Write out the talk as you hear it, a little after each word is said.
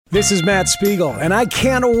This is Matt Spiegel, and I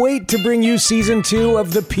can't wait to bring you Season 2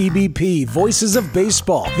 of the PBP, Voices of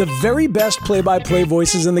Baseball. The very best play-by-play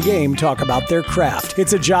voices in the game talk about their craft.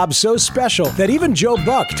 It's a job so special that even Joe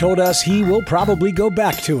Buck told us he will probably go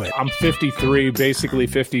back to it. I'm 53, basically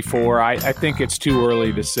 54. I think it's too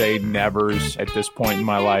early to say nevers at this point in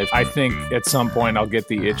my life. I think at some point I'll get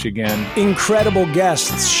the itch again. Incredible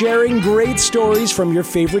guests sharing great stories from your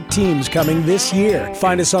favorite teams coming this year.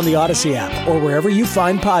 Find us on the Odyssey app or wherever you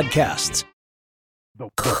find podcasts.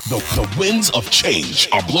 The winds of change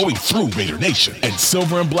are blowing through Raider Nation, and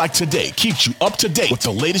Silver and Black Today keeps you up to date with the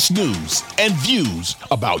latest news and views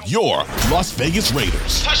about your Las Vegas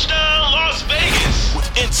Raiders. Touchdown, Las Vegas!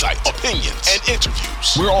 With insight, opinions, and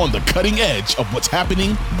interviews. We're on the cutting edge of what's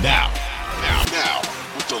happening now.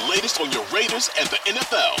 With the latest on your Raiders and the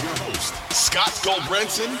NFL. Your hosts, Scott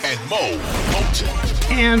Goldbranson and Mo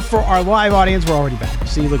Moulton. And for our live audience, we're already back.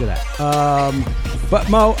 See, look at that. But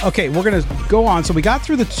Mo, okay, we're going to go on. So we got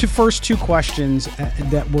through the first two questions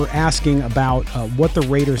that we're asking about what the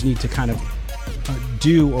Raiders need to kind of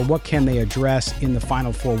do, or what can they address in the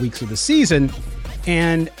final 4 weeks of the season.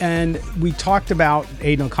 And we talked about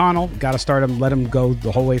Aiden O'Connell. Got to start him, let him go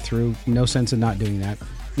the whole way through. No sense in not doing that.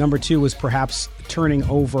 Number two was perhaps turning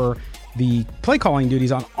over the play calling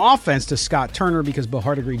duties on offense to Scott Turner, because Bill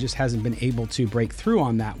Hardigree just hasn't been able to break through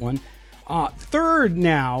on that one. Third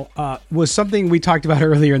now was something we talked about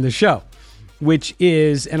earlier in the show, which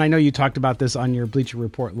is, and I know you talked about this on your Bleacher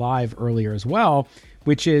Report Live earlier as well,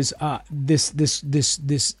 which is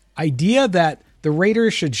this idea that the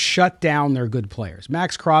Raiders should shut down their good players.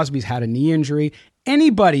 Max Crosby's had a knee injury.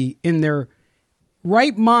 Anybody in their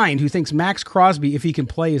right mind who thinks Max Crosby, if he can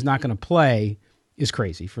play, is not going to play is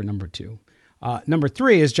crazy, for number two. Number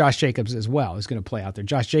three is Josh Jacobs as well is going to play out there.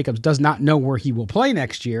 Josh Jacobs does not know where he will play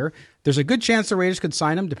next year. There's a good chance the Raiders could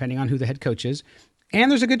sign him, depending on who the head coach is.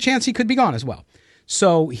 And there's a good chance he could be gone as well.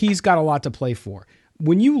 So he's got a lot to play for.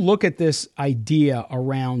 When you look at this idea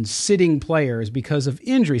around sitting players because of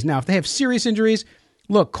injuries, now, if they have serious injuries,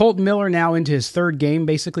 look, Colton Miller now into his third game,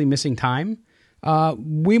 basically missing time.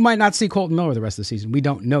 We might not see Colton Miller the rest of the season. We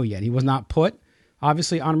don't know yet. He was not put,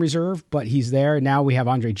 obviously, on reserve, but he's there. Now we have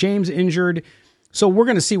Andre James injured. So we're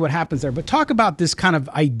going to see what happens there. But talk about this kind of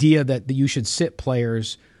idea that you should sit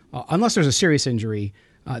players, unless there's a serious injury,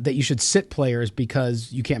 that you should sit players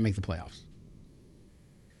because you can't make the playoffs.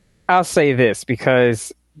 I'll say this,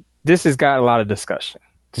 because this has got a lot of discussion.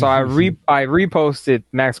 So I reposted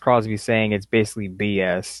Max Crosby saying it's basically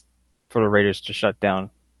BS for the Raiders to shut down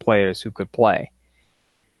players who could play.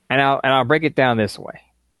 And I'll break it down this way.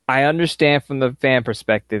 I understand from the fan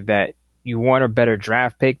perspective that you want a better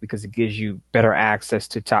draft pick because it gives you better access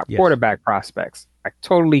to top quarterback prospects. I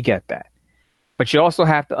totally get that. But you also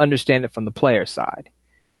have to understand it from the player side.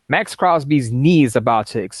 Max Crosby's knee is about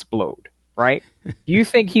to explode, right? Do you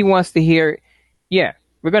think he wants to hear, yeah,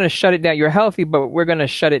 we're going to shut it down. You're healthy, but we're going to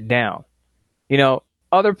shut it down. You know,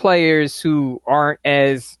 other players who aren't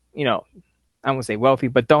as, I won't say wealthy,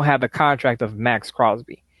 but don't have the contract of Max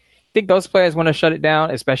Crosby. I think those players want to shut it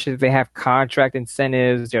down, especially if they have contract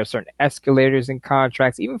incentives. There are certain escalators in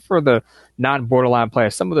contracts, even for the non-borderline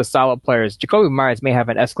players. Some of the solid players, Jacoby Myers may have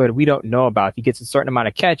an escalator we don't know about. If he gets a certain amount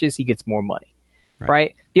of catches, he gets more money,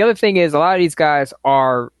 right? The other thing is a lot of these guys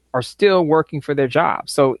are still working for their job.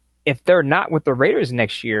 So if they're not with the Raiders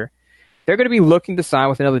next year, they're going to be looking to sign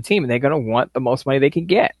with another team, and they're going to want the most money they can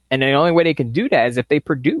get. And the only way they can do that is if they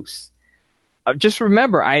produce. Just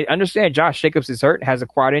remember, I understand Josh Jacobs is hurt, has a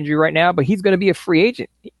quad injury right now, but he's going to be a free agent.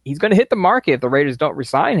 He's going to hit the market if the Raiders don't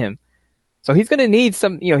re-sign him. So he's going to need he's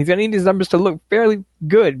going to need his numbers to look fairly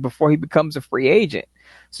good before he becomes a free agent.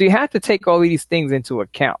 So you have to take all these things into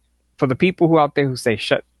account. For the people who out there who say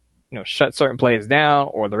shut certain players down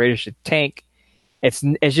or the Raiders should tank, it's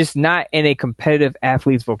just not in a competitive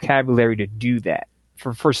athlete's vocabulary to do that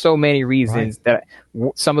for so many reasons, that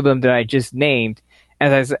some of them that I just named.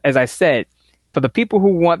 As I said, for the people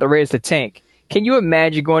who want the Raiders to tank, can you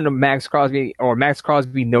imagine going to Max Crosby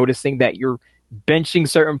noticing that you're benching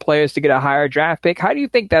certain players to get a higher draft pick? How do you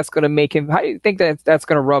think that's going to make him? How do you think that's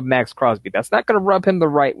going to rub Max Crosby? That's not going to rub him the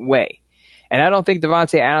right way. And I don't think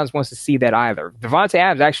Davante Adams wants to see that either. Davante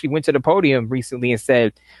Adams actually went to the podium recently and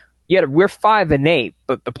said, yeah, we're 5-8,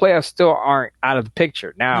 but the playoffs still aren't out of the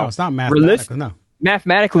picture. Now, no, it's not mathematical, no.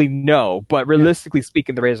 Mathematically, no, but realistically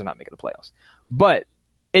speaking, the Raiders are not making the playoffs. But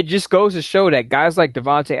it just goes to show that guys like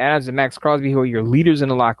Davante Adams and Max Crosby, who are your leaders in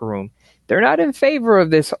the locker room, they're not in favor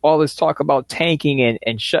of all this talk about tanking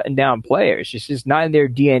and shutting down players. It's just not in their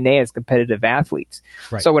DNA as competitive athletes.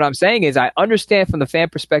 Right. So what I'm saying is I understand from the fan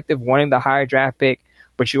perspective wanting the higher draft pick,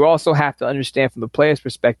 but you also have to understand from the player's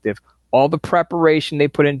perspective all the preparation they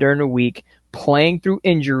put in during the week, playing through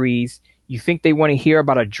injuries. You think they want to hear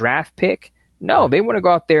about a draft pick? No, they want to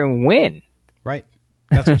go out there and win. Right.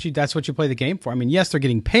 That's what you play the game for. I mean, yes, they're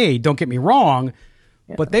getting paid. Don't get me wrong,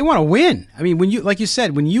 but they want to win. I mean, like you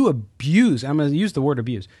said, when you abuse, I'm going to use the word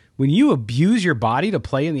abuse. When you abuse your body to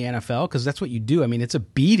play in the NFL, because that's what you do. I mean, it's a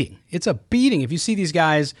beating. It's a beating. If you see these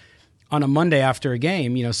guys on a Monday after a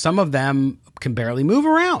game, some of them can barely move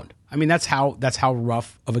around. I mean, that's how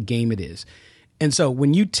rough of a game it is. And so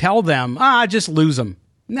when you tell them, just lose them,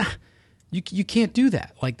 nah, you can't do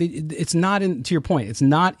that. Like it's not to your point, it's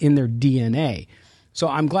not in their DNA. So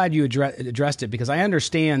I'm glad you addressed it, because I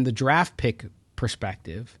understand the draft pick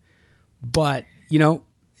perspective, but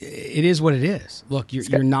it is what it is. Look,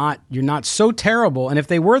 you're not so terrible, and if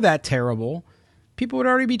they were that terrible, people would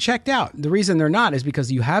already be checked out. The reason they're not is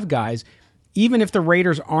because you have guys, even if the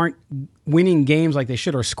Raiders aren't winning games like they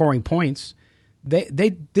should or scoring points,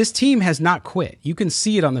 this team has not quit. You can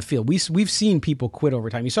see it on the field. We've seen people quit over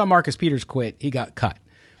time. You saw Marcus Peters quit; he got cut.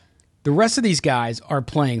 The rest of these guys are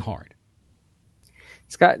playing hard.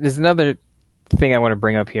 Scott, there's another thing I want to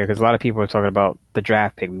bring up here, because a lot of people are talking about the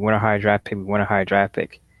draft pick. We want a higher draft pick. We want a higher draft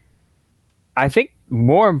pick. I think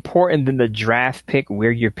more important than the draft pick,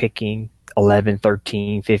 where you're picking 11,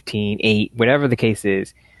 13, 15, 8, whatever the case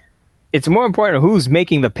is, it's more important who's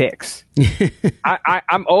making the picks.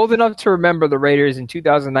 I'm old enough to remember the Raiders in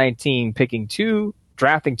 2019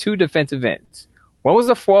 drafting two defensive ends. One was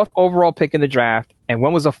the 4th overall pick in the draft, and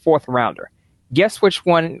one was a 4th rounder. Guess which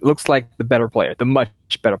one looks like the better player, the much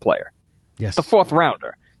better player? Yes. The 4th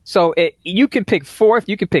rounder. So you can pick 4th,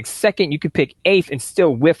 you can pick 2nd, you can pick 8th and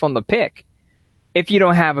still whiff on the pick if you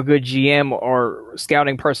don't have a good GM or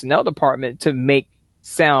scouting personnel department to make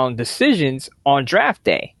sound decisions on draft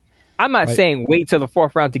day. I'm not saying wait till the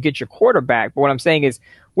 4th round to get your quarterback, but what I'm saying is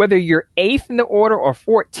whether you're 8th in the order or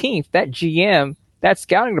 14th, that GM, that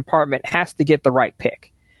scouting department has to get the right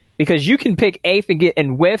pick. Because you can pick 8th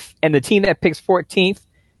and whiff, and the team that picks 14th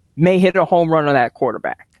may hit a home run on that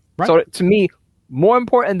quarterback. Right. So to me, more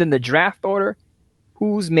important than the draft order,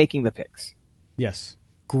 who's making the picks? Yes.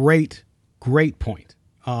 Great point.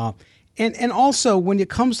 And also when it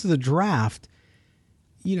comes to the draft,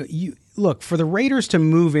 you look for the Raiders to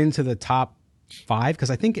move into the top 5,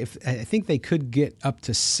 because I think they could get up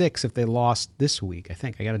to 6 if they lost this week.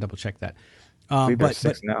 I got to double check that. But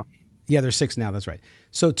 6 now. Yeah, they're 6 now. That's right.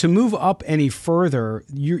 So to move up any further,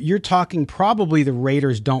 you're talking probably the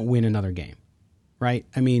Raiders don't win another game, right?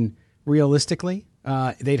 I mean, realistically,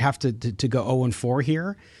 they'd have to go 0-4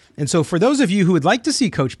 here. And so for those of you who would like to see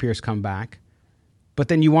Coach Pierce come back, but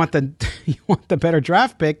then you want the better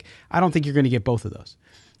draft pick, I don't think you're going to get both of those.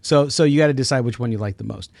 So you got to decide which one you like the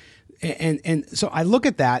most. And so I look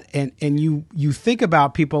at that, and you think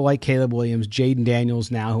about people like Caleb Williams, Jaden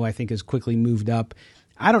Daniels now, who I think has quickly moved up.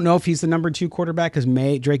 I don't know if he's the number 2 quarterback, because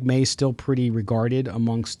Drake May is still pretty regarded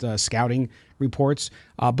amongst scouting reports.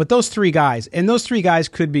 But those 3 guys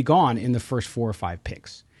could be gone in the first 4 or 5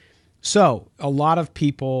 picks. So a lot of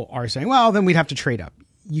people are saying, well, then we'd have to trade up.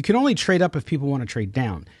 You can only trade up if people want to trade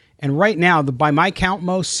down. And right now, by my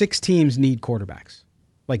count, 6 teams need quarterbacks,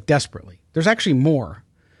 like desperately. There's actually more,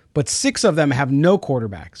 but 6 of them have no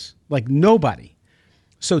quarterbacks, like nobody.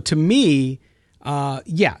 So to me,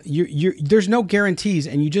 there's no guarantees,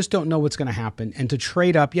 and you just don't know what's going to happen. And to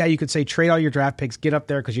trade up, you could say trade all your draft picks, get up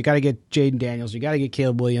there, because you got to get Jaden Daniels, you got to get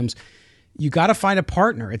Caleb Williams, you got to find a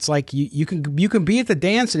partner. It's like you can be at the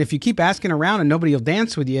dance, and if you keep asking around and nobody will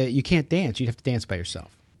dance with you, you can't dance. You have to dance by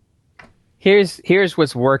yourself. Here's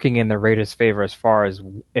what's working in the Raiders' favor as far as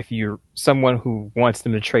if you're someone who wants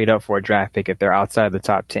them to trade up for a draft pick if they're outside the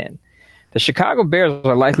top 10. The Chicago Bears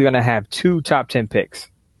are likely going to have 2 top 10 picks.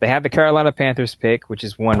 They have the Carolina Panthers pick, which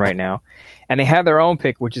is 1 right now, and they have their own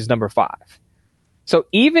pick, which is number 5. So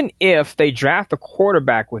even if they draft a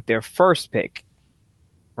quarterback with their first pick,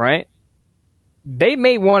 right, they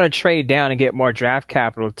may want to trade down and get more draft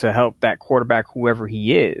capital to help that quarterback, whoever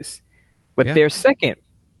he is, with their second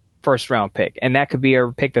first-round pick. And that could be a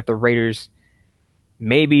pick that the Raiders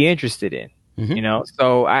may be interested in. Mm-hmm.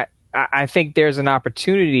 So I think there's an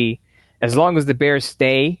opportunity, as long as the Bears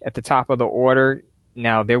stay at the top of the order.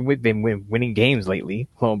 Now, they've been winning games lately.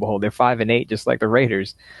 Lo and behold, they're 5-8, just like the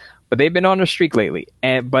Raiders. But they've been on a streak lately.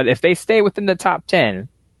 But if they stay within the top 10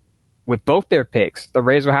 with both their picks, the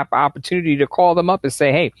Raiders will have an opportunity to call them up and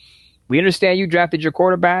say, hey, we understand you drafted your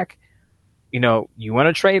quarterback. You want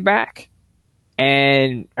to trade back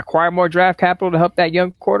and acquire more draft capital to help that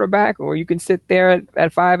young quarterback, or you can sit there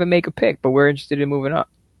at 5 and make a pick, but we're interested in moving up.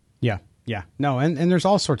 Yeah. No, and there's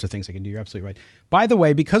all sorts of things I can do. You're absolutely right. By the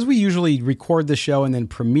way, because we usually record the show and then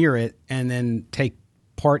premiere it and then take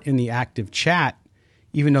part in the active chat,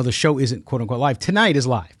 even though the show isn't quote unquote live. Tonight is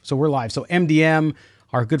live. So we're live. So MDM,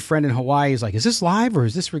 our good friend in Hawaii, is like, is this live or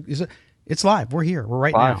is it? It's live. We're here. We're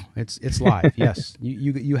right live. Now. It's live. Yes.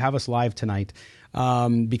 You have us live tonight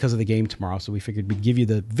because of the game tomorrow. So we figured we'd give you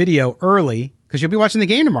the video early because you'll be watching the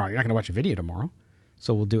game tomorrow. You're not going to watch a video tomorrow.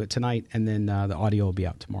 So we'll do it tonight, and then the audio will be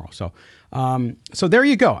out tomorrow. So so there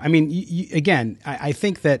you go. I mean, again, I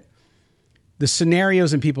think that the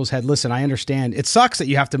scenarios in people's head, listen, I understand. It sucks that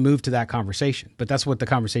you have to move to that conversation, but that's what the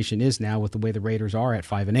conversation is now with the way the Raiders are at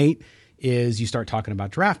 5-8, is you start talking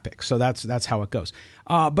about draft picks. So that's how it goes.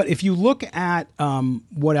 But if you look at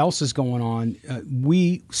what else is going on,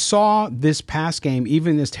 we saw this past game,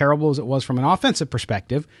 even as terrible as it was from an offensive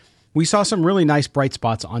perspective, we saw some really nice bright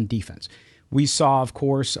spots on defense. We saw, of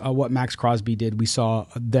course, what Max Crosby did. We saw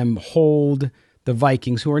them hold the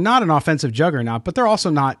Vikings, who are not an offensive juggernaut, but they're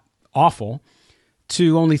also not awful,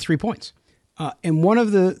 to only 3 points. And one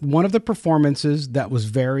of the performances that was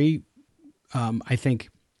very, I think,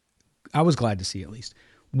 I was glad to see at least,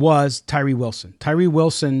 was Tyree Wilson. Tyree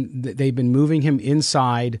Wilson, they've been moving him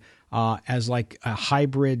inside as like a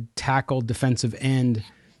hybrid tackle defensive end,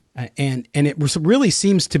 and it really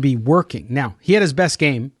seems to be working. Now, he had his best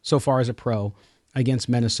game so far as a pro against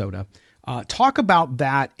Minnesota. Talk about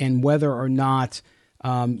that and whether or not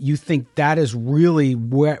you think that is really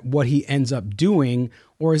what he ends up doing,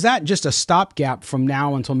 or is that just a stopgap from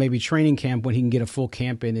now until maybe training camp when he can get a full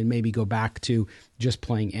camp in and maybe go back to just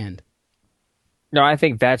playing end? No, I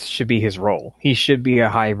think that should be his role. He should be a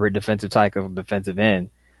hybrid defensive tackle, defensive end.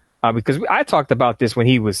 Because I talked about this when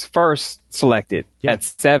he was first selected at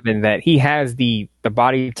 7, that he has the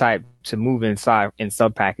body type to move inside in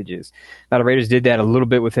sub packages. Now, the Raiders did that a little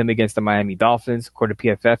bit with him against the Miami Dolphins. According to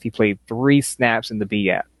PFF, he played 3 snaps in the B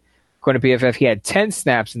gap. According to PFF, he had 10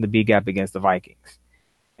 snaps in the B gap against the Vikings.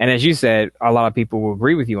 And as you said, a lot of people will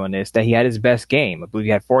agree with you on this, that he had his best game. I believe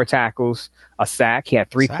he had 4 tackles, a sack. He had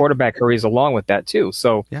 3 quarterback hurries along with that, too.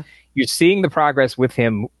 So you're seeing the progress with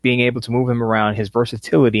him being able to move him around, his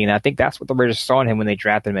versatility. And I think that's what the Raiders saw in him when they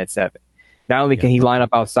drafted him at 7. Not only can he line up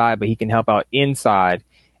outside, but he can help out inside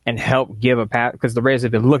and help give a pass, because the Raiders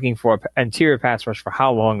have been looking for an interior pass rush for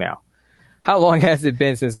how long now? How long has it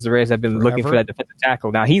been since the Raiders have been looking for that defensive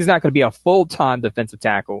tackle? Now, he's not going to be a full-time defensive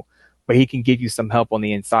tackle, but he can give you some help on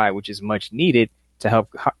the inside, which is much needed to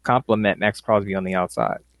help complement Max Crosby on the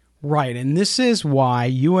outside. Right, and this is why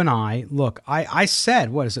you and I said,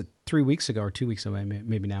 what is it, 3 weeks ago or 2 weeks ago,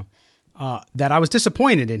 maybe now, that I was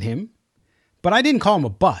disappointed in him, but I didn't call him a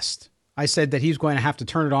bust. I said that he's going to have to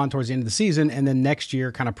turn it on towards the end of the season and then next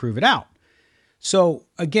year kind of prove it out. So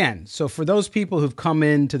again, for those people who've come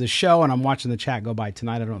into the show, and I'm watching the chat go by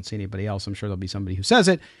tonight, I don't see anybody else. I'm sure there'll be somebody who says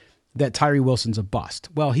it, that Tyree Wilson's a bust.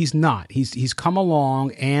 Well, he's not. He's come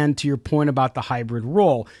along, and to your point about the hybrid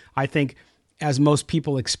role, I think as most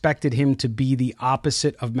people expected him to be the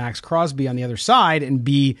opposite of Max Crosby on the other side and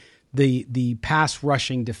be the pass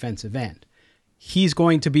rushing defensive end. He's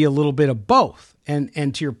going to be a little bit of both.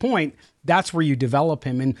 And to your point, that's where you develop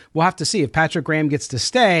him. And we'll have to see if Patrick Graham gets to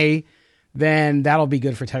stay, then that'll be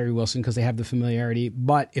good for Tyree Wilson because they have the familiarity.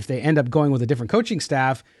 But if they end up going with a different coaching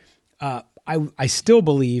staff, I still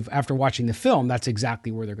believe after watching the film, that's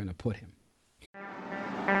exactly where they're going to put him.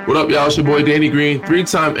 What up, y'all? It's your boy Danny Green,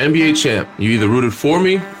 3-time NBA champ. You either rooted for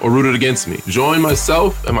me or rooted against me. Join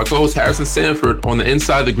myself and my co-host Harrison Sanford on the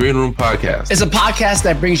Inside the Green Room podcast. It's a podcast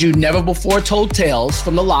that brings you never-before-told tales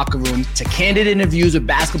from the locker room to candid interviews with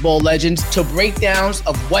basketball legends to breakdowns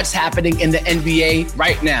of what's happening in the NBA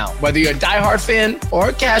right now. Whether you're a diehard fan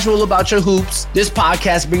or casual about your hoops, this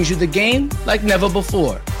podcast brings you the game like never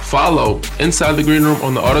before. Follow Inside the Green Room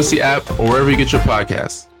on the Odyssey app or wherever you get your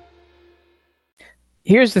podcasts.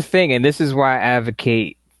 Here's the thing, and this is why I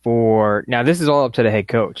advocate for, now this is all up to the head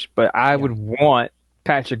coach, but I would want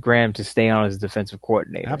Patrick Graham to stay on as defensive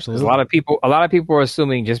coordinator. Absolutely. A lot of people are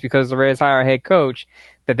assuming just because the Raiders hire a head coach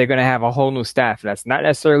that they're going to have a whole new staff. That's not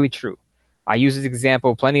necessarily true. I use this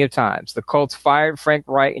example plenty of times. The Colts fired Frank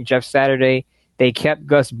Wright and Jeff Saturday. They kept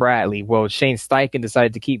Gus Bradley. Well, Shane Steichen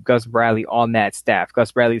decided to keep Gus Bradley on that staff.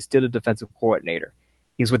 Gus Bradley is still the defensive coordinator.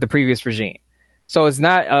 He's with the previous regime. So it's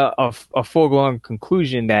not a full-blown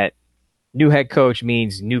conclusion that new head coach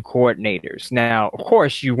means new coordinators. Now, of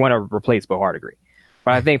course, you want to replace Bo Hardegree,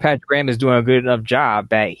 but I think Patrick Graham is doing a good enough job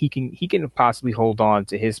that he can possibly hold on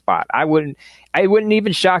to his spot. It wouldn't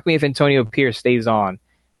even shock me if Antonio Pierce stays on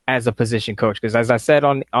as a position coach, because as I said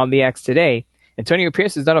on the X today, Antonio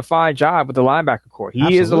Pierce has done a fine job with the linebacker corps.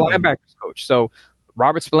 He is a linebackers coach. So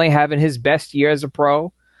Robert Spillane having his best year as a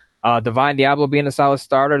pro. Divine Diablo being a solid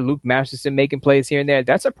starter, Luke Masterson making plays here and there.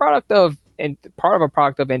 That's part of a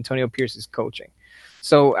product of Antonio Pierce's coaching.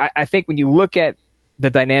 So I think when you look at the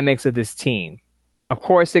dynamics of this team, of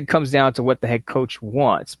course it comes down to what the head coach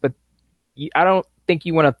wants, but I don't think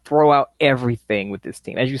you want to throw out everything with this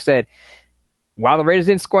team. As you said, while the Raiders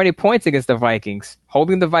didn't score any points against the Vikings,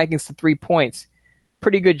 holding the Vikings to 3 points,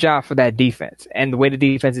 pretty good job for that defense. And the way the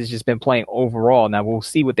defense has just been playing overall. Now, we'll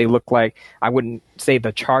see what they look like. I wouldn't say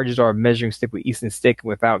the Chargers are a measuring stick with Easton Stick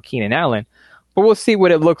without Keenan Allen, but we'll see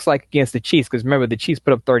what it looks like against the Chiefs, because remember, the Chiefs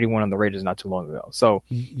put up 31 on the Raiders not too long ago. So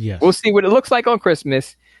We'll see what it looks like on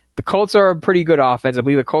Christmas. The Colts are a pretty good offense. I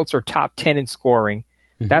believe the Colts are top 10 in scoring.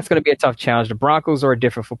 That's going to be a tough challenge. The Broncos are a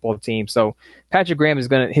different football team. So Patrick Graham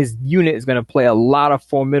his unit is going to play a lot of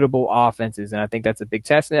formidable offenses. And I think that's a big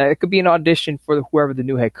test. And it could be an audition for whoever the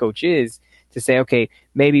new head coach is to say, okay,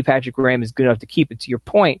 maybe Patrick Graham is good enough to keep it. To your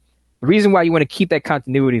point, the reason why you want to keep that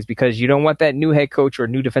continuity is because you don't want that new head coach or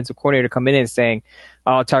new defensive coordinator to come in and saying,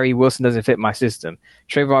 oh, Tyree Wilson doesn't fit my system.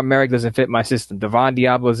 Trayvon Merrick doesn't fit my system. Devon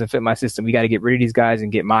Diablo doesn't fit my system. We got to get rid of these guys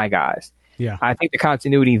and get my guys. Yeah, I think the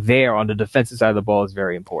continuity there on the defensive side of the ball is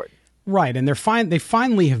very important. Right, and they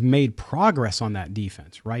finally have made progress on that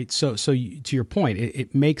defense, right? So to your point,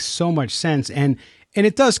 it makes so much sense, and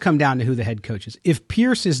it does come down to who the head coach is. If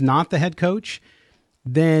Pierce is not the head coach,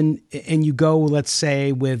 then and you go, let's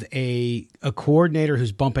say, with a coordinator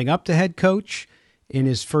who's bumping up to head coach in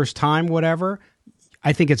his first time, whatever,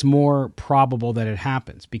 I think it's more probable that it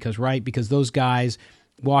happens because those guys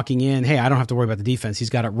walking in, hey, I don't have to worry about the defense.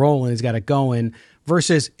 He's got it rolling. He's got it going.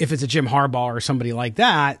 Versus if it's a Jim Harbaugh or somebody like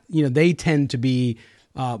that, they tend to be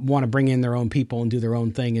want to bring in their own people and do their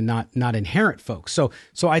own thing and not inherit folks. So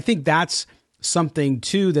I think that's something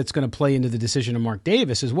too that's going to play into the decision of Mark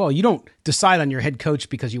Davis as well. You don't decide on your head coach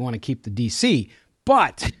because you want to keep the DC,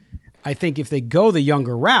 but I think if they go the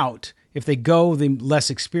younger route, if they go the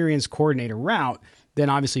less experienced coordinator route,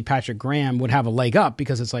 then obviously Patrick Graham would have a leg up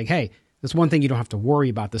because it's like, hey, that's one thing you don't have to worry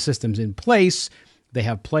about. The system's in place. They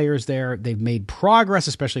have players there. They've made progress,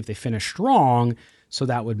 especially if they finish strong. So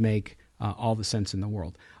that would make all the sense in the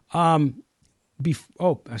world. Sorry. I'm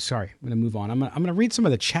going to move on. I'm going to read some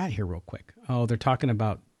of the chat here real quick. Oh, they're talking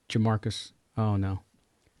about Jamarcus. Oh, no.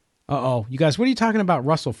 Uh-oh. You guys, what are you talking about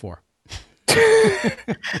Russell for?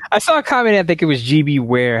 I saw a comment. I think it was GB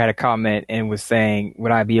Ware had a comment and was saying,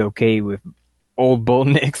 would I be okay with old Bo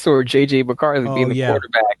Nix or JJ McCarthy being the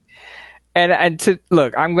quarterback? And to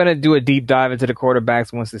look, I'm going to do a deep dive into the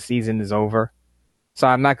quarterbacks once the season is over. So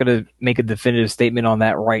I'm not going to make a definitive statement on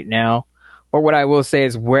that right now. But what I will say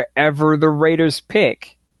is wherever the Raiders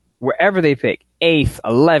pick, 8th,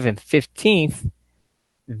 11th, 15th,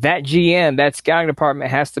 that GM, that scouting department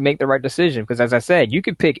has to make the right decision. Because as I said, you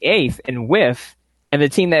could pick 8th and whiff, and the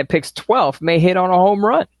team that picks 12th may hit on a home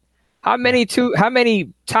run. How many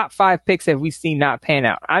top 5 picks have we seen not pan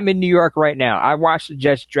out? I'm in New York right now. I watched the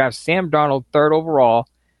Jets draft Sam Darnold 3rd overall.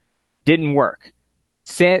 Didn't work.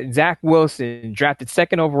 Zach Wilson drafted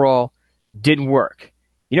 2nd overall. Didn't work.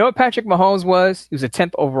 You know what Patrick Mahomes was? He was a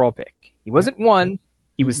 10th overall pick. He wasn't 1.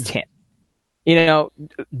 He was 10.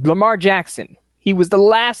 Lamar Jackson. He was the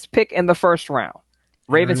last pick in the first round.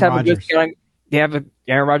 Ravens have a good feeling. They have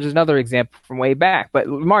Aaron Rodgers, another example from way back. But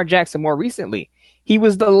Lamar Jackson more recently. He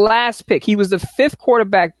was the last pick. He was the 5th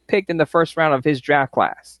quarterback picked in the first round of his draft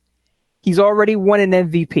class. He's already won an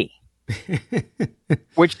MVP,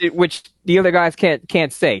 which the other guys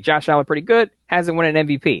can't say. Josh Allen pretty good, hasn't won an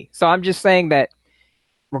MVP. So I'm just saying that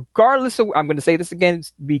regardless of, I'm going to say this again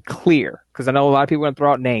to be clear, because I know a lot of people want to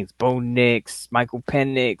throw out names, Bo Nix, Michael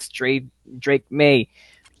Penix, Drake May.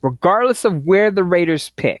 Regardless of where the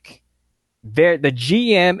Raiders pick, the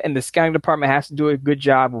GM and the scouting department has to do a good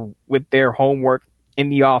job with their homework in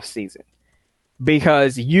the offseason.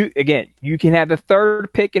 Because you can have the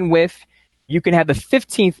 3rd pick and whiff, you can have the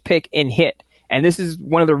 15th pick and hit. And this is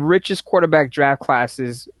one of the richest quarterback draft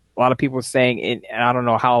classes, a lot of people are saying, in I don't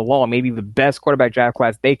know how long, maybe the best quarterback draft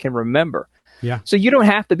class they can remember. Yeah. So you don't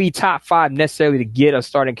have to be top 5 necessarily to get a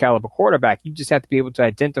starting caliber quarterback. You just have to be able to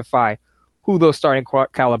identify who those starting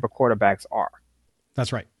caliber quarterbacks are.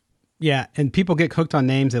 That's right. Yeah, and people get hooked on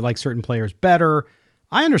names. They like certain players better.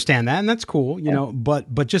 I understand that, and that's cool,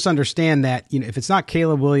 but just understand that, if it's not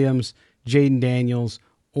Caleb Williams, Jaden Daniels,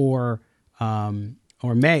 or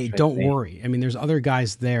May, don't worry. I mean, there's other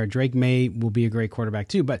guys there. Drake May will be a great quarterback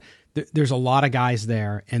too, but there's a lot of guys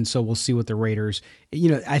there, and so we'll see what the Raiders,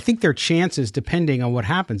 I think their chances, depending on what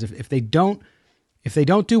happens, if they don't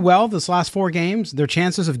do well this last 4 games, their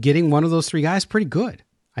chances of getting one of those 3 guys pretty good.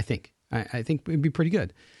 I think it'd be pretty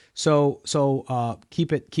good. So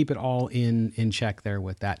keep it all in check there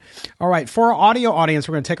with that. All right, for our audio audience,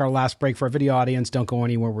 we're going to take our last break. For our video audience, don't go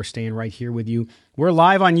anywhere. We're staying right here with you. We're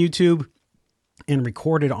live on YouTube. and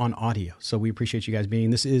recorded on audio. So we appreciate you guys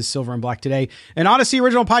being. This is Silver and Black Today, an Odyssey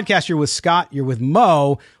original podcast. You're with Scott. You're with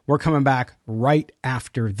Mo. We're coming back right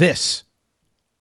after this.